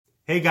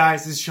Hey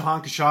guys, this is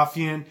Shahan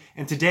Kashafian,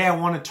 and today I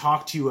want to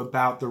talk to you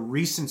about the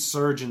recent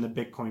surge in the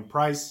Bitcoin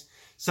price,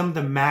 some of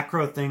the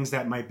macro things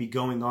that might be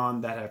going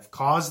on that have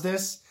caused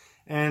this,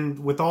 and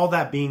with all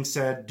that being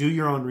said, do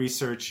your own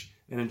research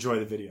and enjoy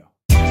the video.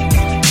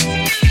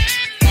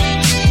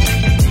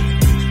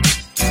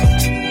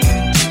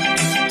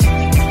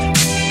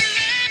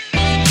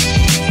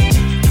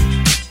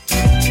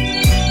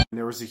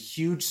 There was a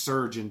huge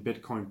surge in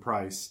Bitcoin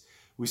price.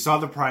 We saw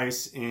the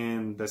price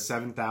in the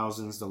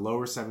 7,000s, the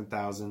lower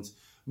 7,000s,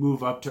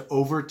 move up to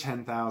over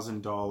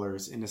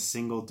 $10,000 in a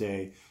single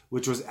day,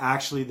 which was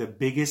actually the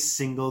biggest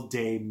single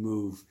day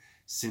move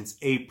since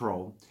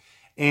April.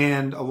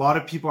 And a lot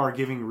of people are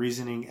giving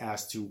reasoning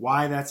as to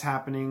why that's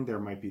happening. There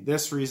might be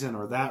this reason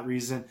or that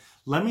reason.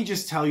 Let me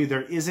just tell you,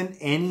 there isn't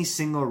any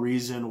single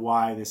reason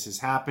why this is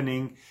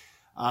happening.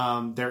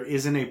 There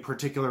isn't a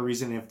particular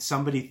reason. If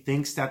somebody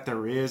thinks that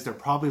there is, they're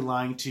probably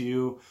lying to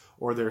you,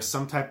 or there's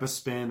some type of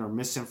spin or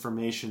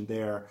misinformation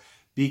there,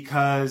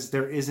 because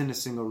there isn't a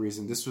single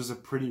reason. This was a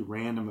pretty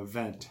random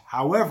event.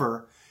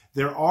 However,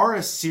 there are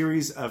a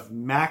series of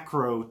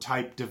macro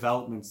type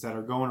developments that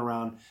are going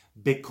around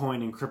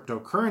Bitcoin and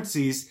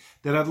cryptocurrencies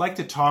that I'd like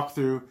to talk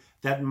through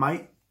that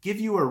might give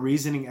you a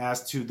reasoning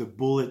as to the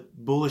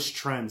bullish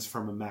trends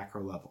from a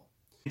macro level.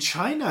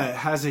 China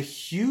has a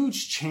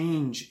huge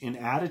change in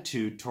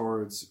attitude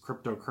towards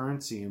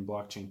cryptocurrency and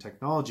blockchain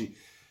technology.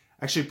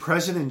 Actually,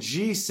 President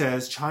Xi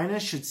says China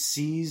should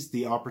seize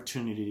the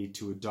opportunity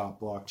to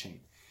adopt blockchain.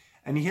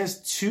 And he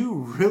has two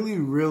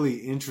really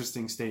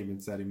interesting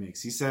statements that he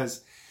makes. He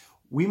says,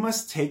 we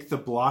must take the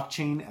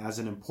blockchain as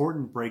an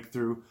important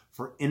breakthrough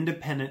for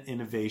independent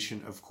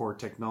innovation of core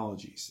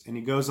technologies. And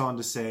he goes on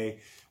to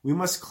say, we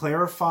must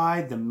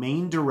clarify the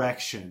main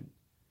direction,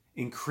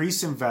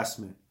 increase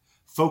investment,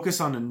 focus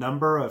on a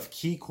number of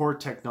key core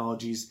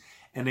technologies,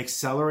 and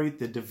accelerate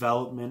the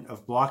development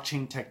of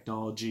blockchain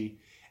technology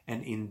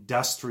and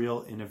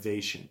industrial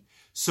innovation.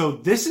 So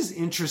this is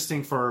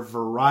interesting for a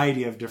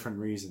variety of different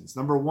reasons.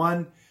 Number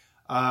one,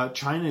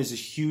 China is a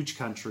huge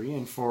country,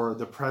 and for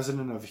the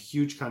president of a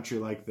huge country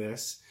like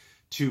this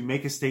to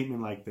make a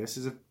statement like this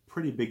is a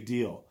pretty big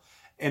deal.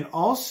 And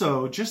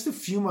also, just a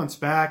few months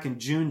back in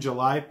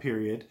June-July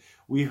period,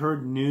 we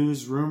heard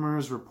news,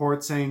 rumors,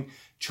 reports saying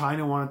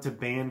China wanted to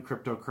ban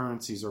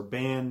cryptocurrencies or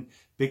ban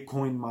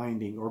Bitcoin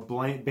mining or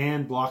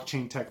ban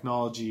blockchain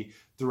technology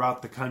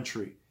throughout the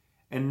country.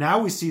 And now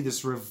we see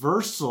this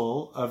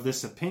reversal of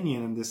this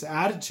opinion and this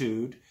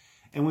attitude,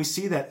 and we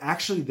see that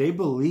actually they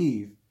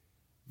believe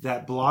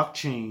that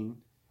blockchain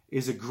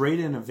is a great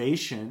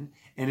innovation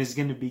and is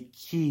going to be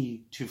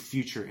key to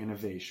future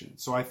innovation.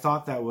 So I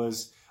thought that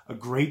was a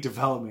great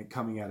development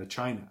coming out of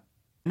China.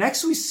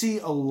 Next, we see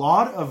a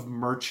lot of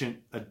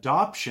merchant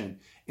adoption.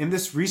 In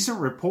this recent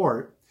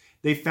report,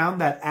 they found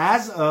that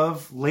as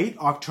of late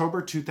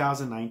October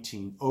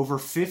 2019, over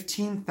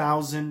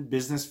 15,000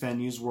 business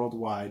venues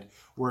worldwide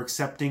were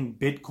accepting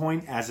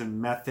Bitcoin as a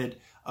method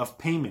of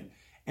payment.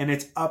 And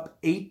it's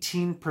up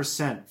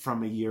 18%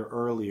 from a year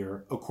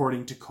earlier,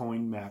 according to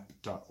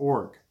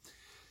coinmap.org.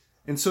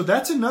 And so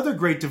that's another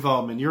great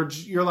development.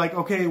 You're like,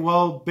 okay,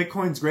 well,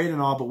 Bitcoin's great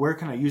and all, but where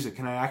can I use it?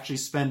 Can I actually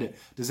spend it?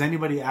 Does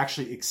anybody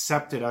actually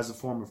accept it as a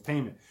form of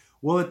payment?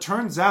 Well, it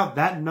turns out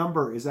that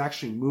number is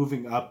actually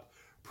moving up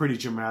pretty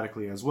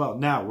dramatically as well.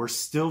 Now, we're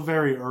still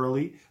very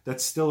early.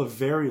 That's still a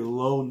very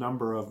low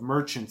number of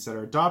merchants that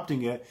are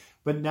adopting it.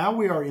 But now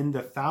we are in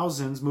the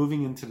thousands,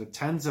 moving into the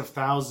tens of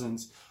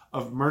thousands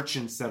of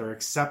merchants that are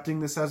accepting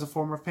this as a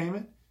form of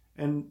payment,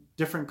 and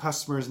different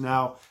customers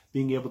now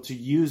being able to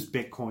use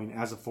Bitcoin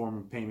as a form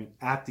of payment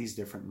at these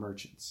different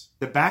merchants.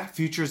 The Bakkt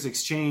Futures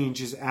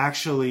Exchange is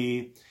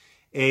actually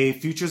a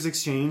futures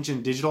exchange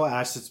and digital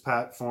assets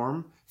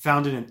platform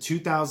founded in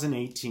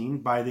 2018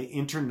 by the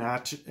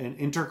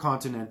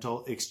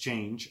Intercontinental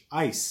Exchange,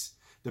 ICE,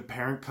 the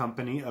parent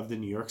company of the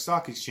New York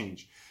Stock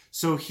Exchange.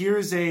 So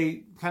here's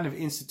a kind of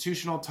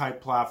institutional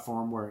type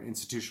platform where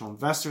institutional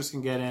investors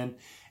can get in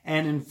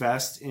and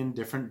invest in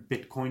different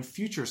Bitcoin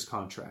futures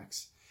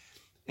contracts.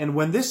 And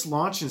when this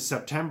launched in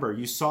September,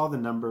 you saw the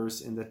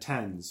numbers in the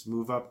tens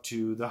move up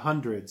to the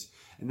hundreds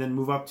and then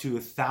move up to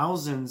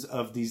thousands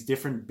of these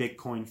different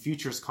Bitcoin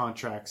futures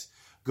contracts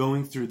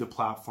going through the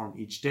platform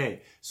each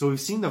day. So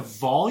we've seen the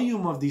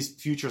volume of these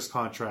futures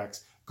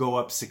contracts go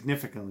up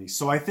significantly.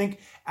 So I think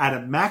at a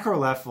macro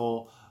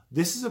level,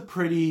 this is a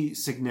pretty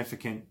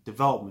significant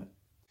development.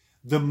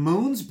 The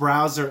Moons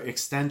browser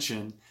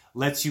extension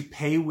lets you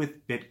pay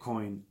with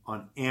Bitcoin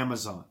on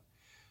Amazon.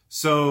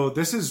 So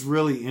this is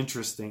really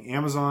interesting.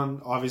 Amazon,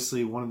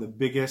 obviously one of the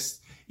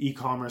biggest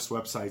e-commerce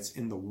websites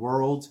in the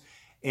world.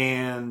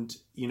 And,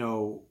 you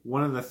know,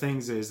 one of the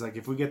things is like,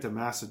 if we get to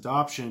mass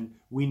adoption,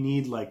 we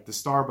need like the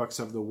Starbucks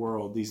of the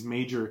world, these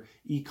major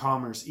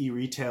e-commerce,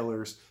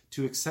 e-retailers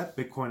to accept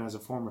Bitcoin as a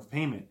form of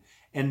payment.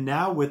 And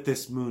now with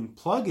this Moon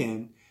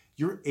plugin,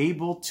 you're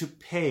able to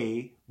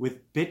pay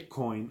with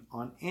Bitcoin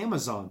on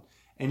Amazon.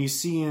 And you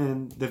see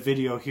in the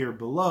video here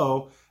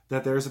below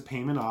that there's a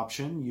payment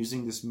option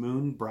using this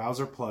Moon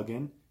browser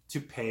plugin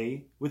to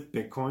pay with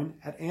Bitcoin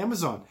at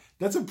Amazon.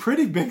 That's a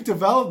pretty big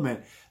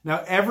development.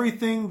 Now,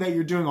 everything that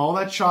you're doing, all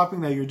that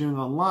shopping that you're doing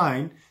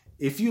online,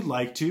 if you'd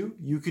like to,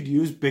 you could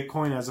use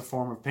Bitcoin as a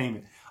form of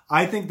payment.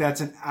 I think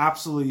that's an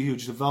absolutely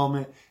huge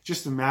development.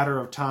 Just a matter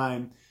of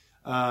time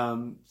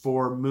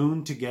for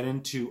Moon to get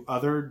into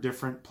other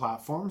different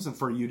platforms and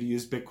for you to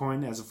use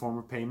Bitcoin as a form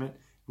of payment,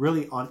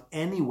 really on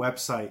any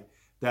website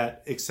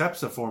that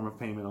accepts a form of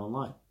payment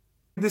online.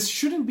 This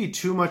shouldn't be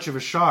too much of a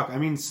shock. I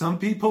mean, some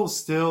people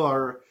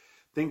still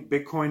think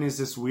Bitcoin is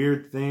this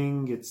weird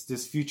thing. It's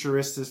this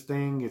futuristic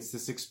thing. It's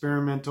this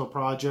experimental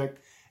project.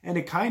 And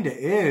it kind of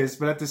is.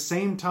 But at the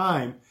same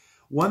time,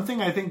 one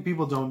thing I think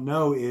people don't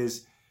know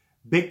is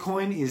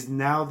Bitcoin is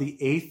now the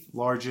 8th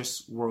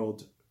largest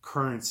world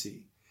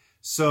currency.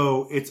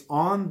 So it's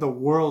on the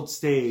world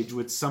stage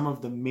with some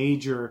of the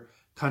major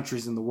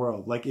countries in the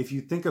world. Like if you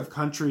think of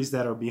countries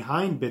that are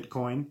behind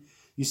Bitcoin,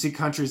 you see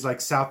countries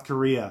like South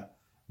Korea,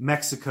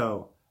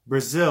 Mexico,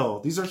 Brazil.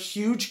 These are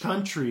huge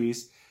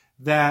countries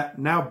that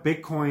now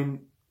Bitcoin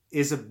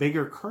is a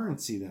bigger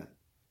currency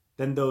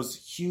than those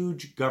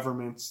huge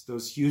governments,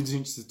 those huge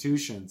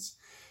institutions.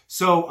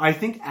 So I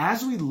think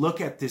as we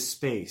look at this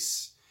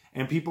space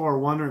and people are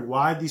wondering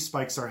why these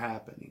spikes are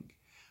happening,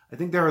 I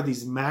think there are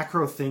these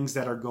macro things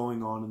that are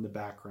going on in the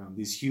background,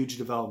 these huge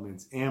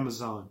developments.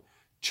 Amazon,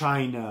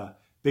 China,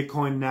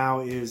 Bitcoin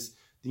now is,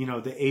 the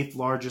 8th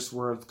largest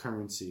world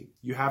currency.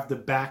 You have the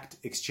Bakkt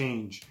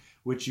exchange,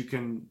 which you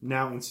can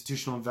now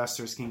institutional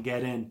investors can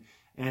get in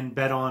and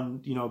bet on,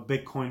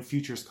 Bitcoin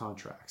futures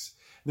contracts.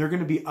 There are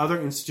going to be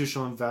other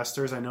institutional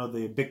investors. I know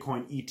the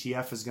Bitcoin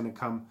ETF is going to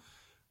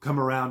come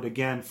around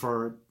again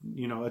for,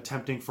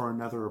 attempting for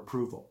another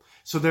approval.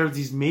 So there are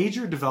these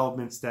major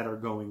developments that are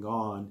going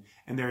on,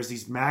 and there's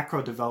these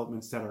macro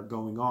developments that are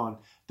going on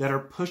that are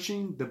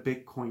pushing the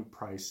Bitcoin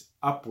price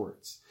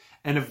upwards.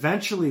 And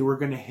eventually we're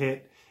going to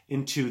hit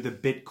into the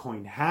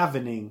Bitcoin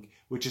halvening,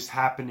 which is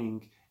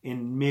happening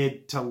in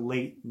mid to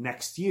late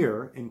next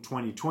year in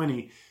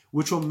 2020,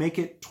 which will make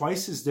it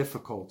twice as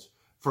difficult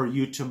for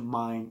you to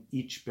mine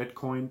each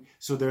Bitcoin.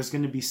 So there's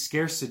going to be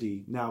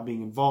scarcity now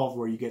being involved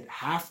where you get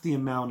half the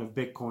amount of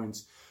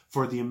Bitcoins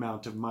for the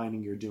amount of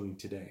mining you're doing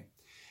today.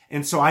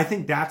 And so I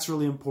think that's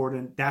really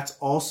important. That's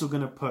also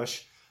going to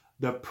push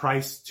the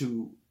price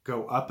to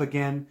go up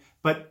again.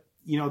 But,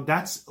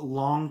 that's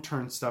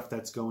long-term stuff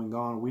that's going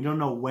on. We don't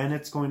know when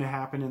it's going to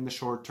happen in the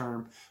short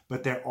term,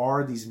 but there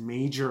are these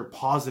major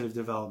positive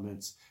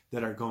developments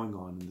that are going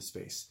on in the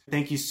space.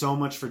 Thank you so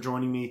much for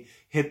joining me.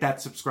 Hit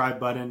that subscribe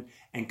button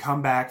and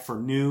come back for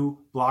new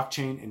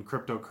blockchain and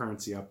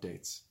cryptocurrency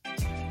updates.